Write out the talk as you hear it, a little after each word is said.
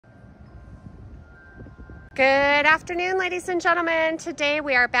Good afternoon, ladies and gentlemen. Today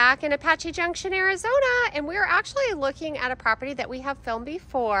we are back in Apache Junction, Arizona, and we're actually looking at a property that we have filmed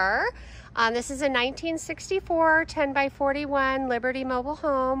before. This is a 1964 10 by 41 Liberty mobile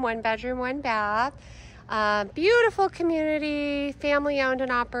home, 1 bedroom, 1 bath. Beautiful community, family owned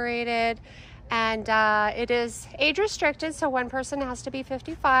and operated, and it is age restricted, so one person has to be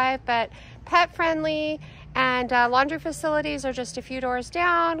 55, but pet friendly. And laundry facilities are just a few doors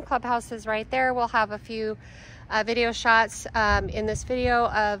down. Clubhouse is right there. We'll have a few video shots in this video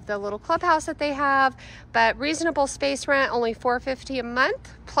of the little clubhouse that they have, but reasonable space rent, only $450 a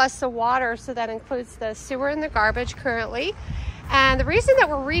month, plus the water, so that includes the sewer and the garbage currently. And the reason that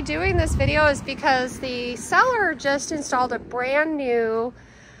we're redoing this video is because the seller just installed a brand new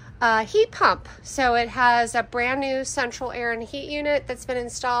heat pump. So it has a brand new central air and heat unit that's been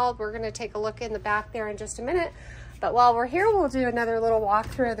installed. We're going to take a look in the back there in just a minute. But while we're here, we'll do another little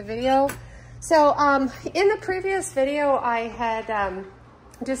walkthrough of the video. So in the previous video, I had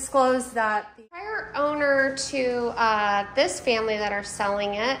disclosed that the prior owner to this family that are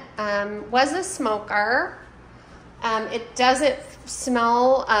selling it was a smoker. It doesn't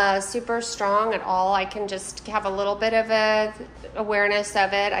smell super strong at all. I can just have a little bit of a awareness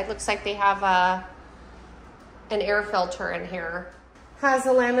of it. It looks like they have an air filter in here. Has a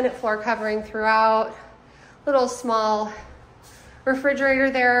laminate floor covering throughout. Little small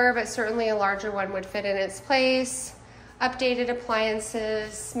refrigerator there, but certainly a larger one would fit in its place. Updated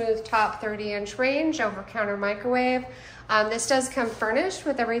appliances, smooth top, 30-inch range, over-counter microwave. This does come furnished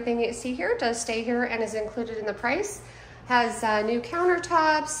with everything you see here. It does stay here and is included in the price. Has new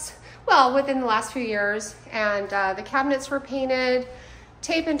countertops, well, within the last few years, and the cabinets were painted,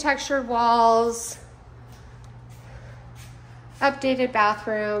 tape and textured walls, updated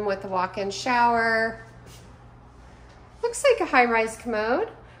bathroom with a walk-in shower. Looks like a high-rise commode,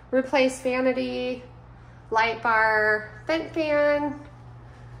 replaced vanity, light bar, vent fan.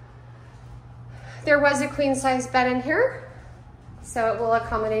 There was a queen-size bed in here, so it will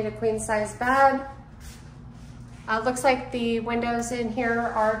accommodate a queen-size bed. Looks like the windows in here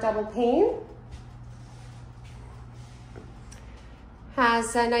are double pane.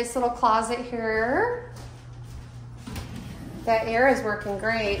 Has a nice little closet here. The air is working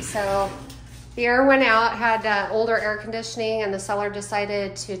great. So the air went out, had older air conditioning, and the seller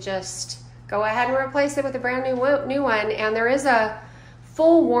decided to just go ahead and replace it with a brand new one. And there is a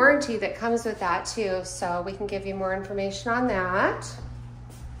full warranty that comes with that too. So we can give you more information on that.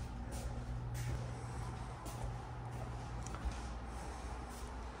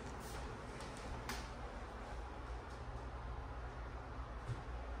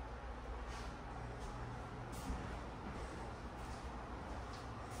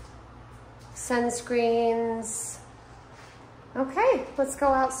 Sunscreens. Okay, let's go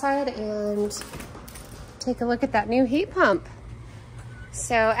outside and take a look at that new heat pump.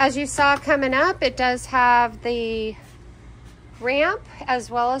 So as you saw coming up, it does have the ramp as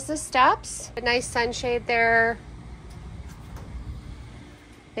well as the steps. A nice sunshade there.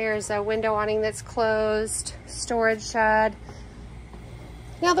 There's a window awning that's closed, storage shed.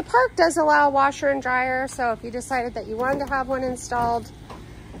 Now the park does allow a washer and dryer, so if you decided that you wanted to have one installed,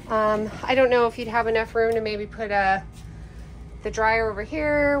 I don't know if you'd have enough room to maybe put the dryer over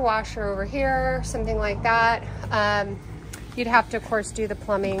here, washer over here, something like that. You'd have to, of course, do the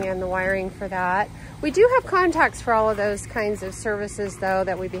plumbing and the wiring for that. We do have contacts for all of those kinds of services, though,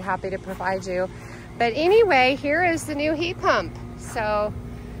 that we'd be happy to provide you. But anyway, here is the new heat pump. So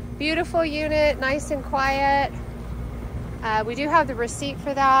beautiful unit, nice and quiet. We do have the receipt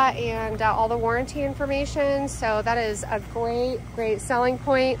for that and all the warranty information, so that is a great selling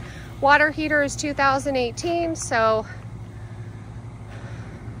point. Water heater is 2018, so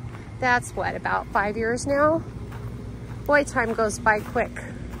that's what, about 5 years now? Boy, time goes by quick.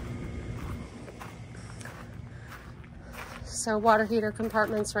 So water heater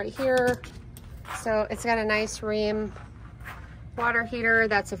compartments right here. So it's got a nice ream water heater.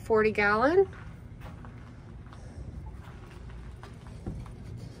 That's a 40-gallon.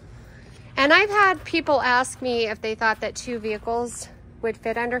 And I've had people ask me if they thought that 2 vehicles would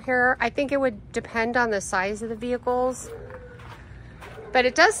fit under here. I think it would depend on the size of the vehicles. But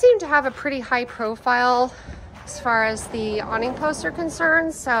it does seem to have a pretty high profile as far as the awning posts are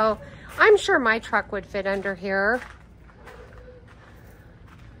concerned. So I'm sure my truck would fit under here.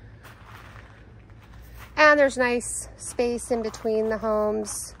 And there's nice space in between the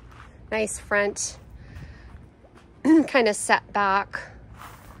homes. Nice front kind of setback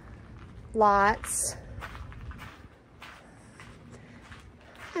lots.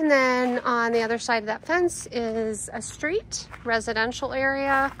 And then on the other side of that fence is a street, residential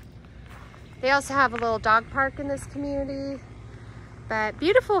area. They also have a little dog park in this community. But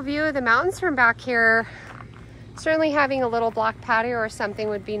beautiful view of the mountains from back here. Certainly having a little block patio or something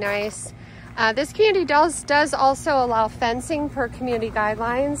would be nice. This community does also allow fencing per community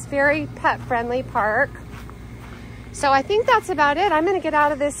guidelines. Very pet-friendly park. So I think that's about it. I'm going to get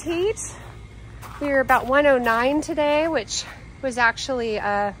out of this heat. We were about 109 today, which was actually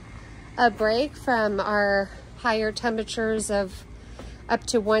a break from our higher temperatures of up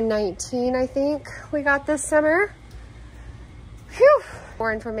to 119, I think we got this summer. Whew.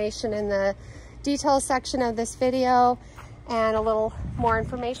 More information in the details section of this video and a little more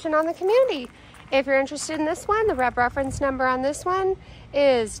information on the community. If you're interested in this one, the rep reference number on this one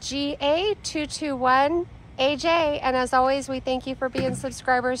is GA221AJ. And as always, we thank you for being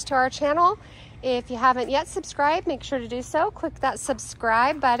subscribers to our channel. If you haven't yet subscribed, make sure to do so. Click that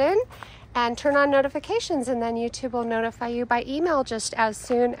subscribe button and turn on notifications, and then YouTube will notify you by email just as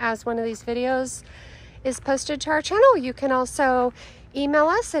soon as one of these videos is posted to our channel. You can also email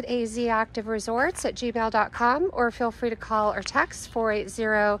us at azactiveresorts@gmail.com, or feel free to call or text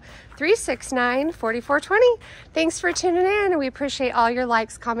 480-369-4420. Thanks for tuning in, and we appreciate all your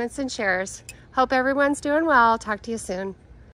likes, comments, and shares. Hope everyone's doing well. Talk to you soon.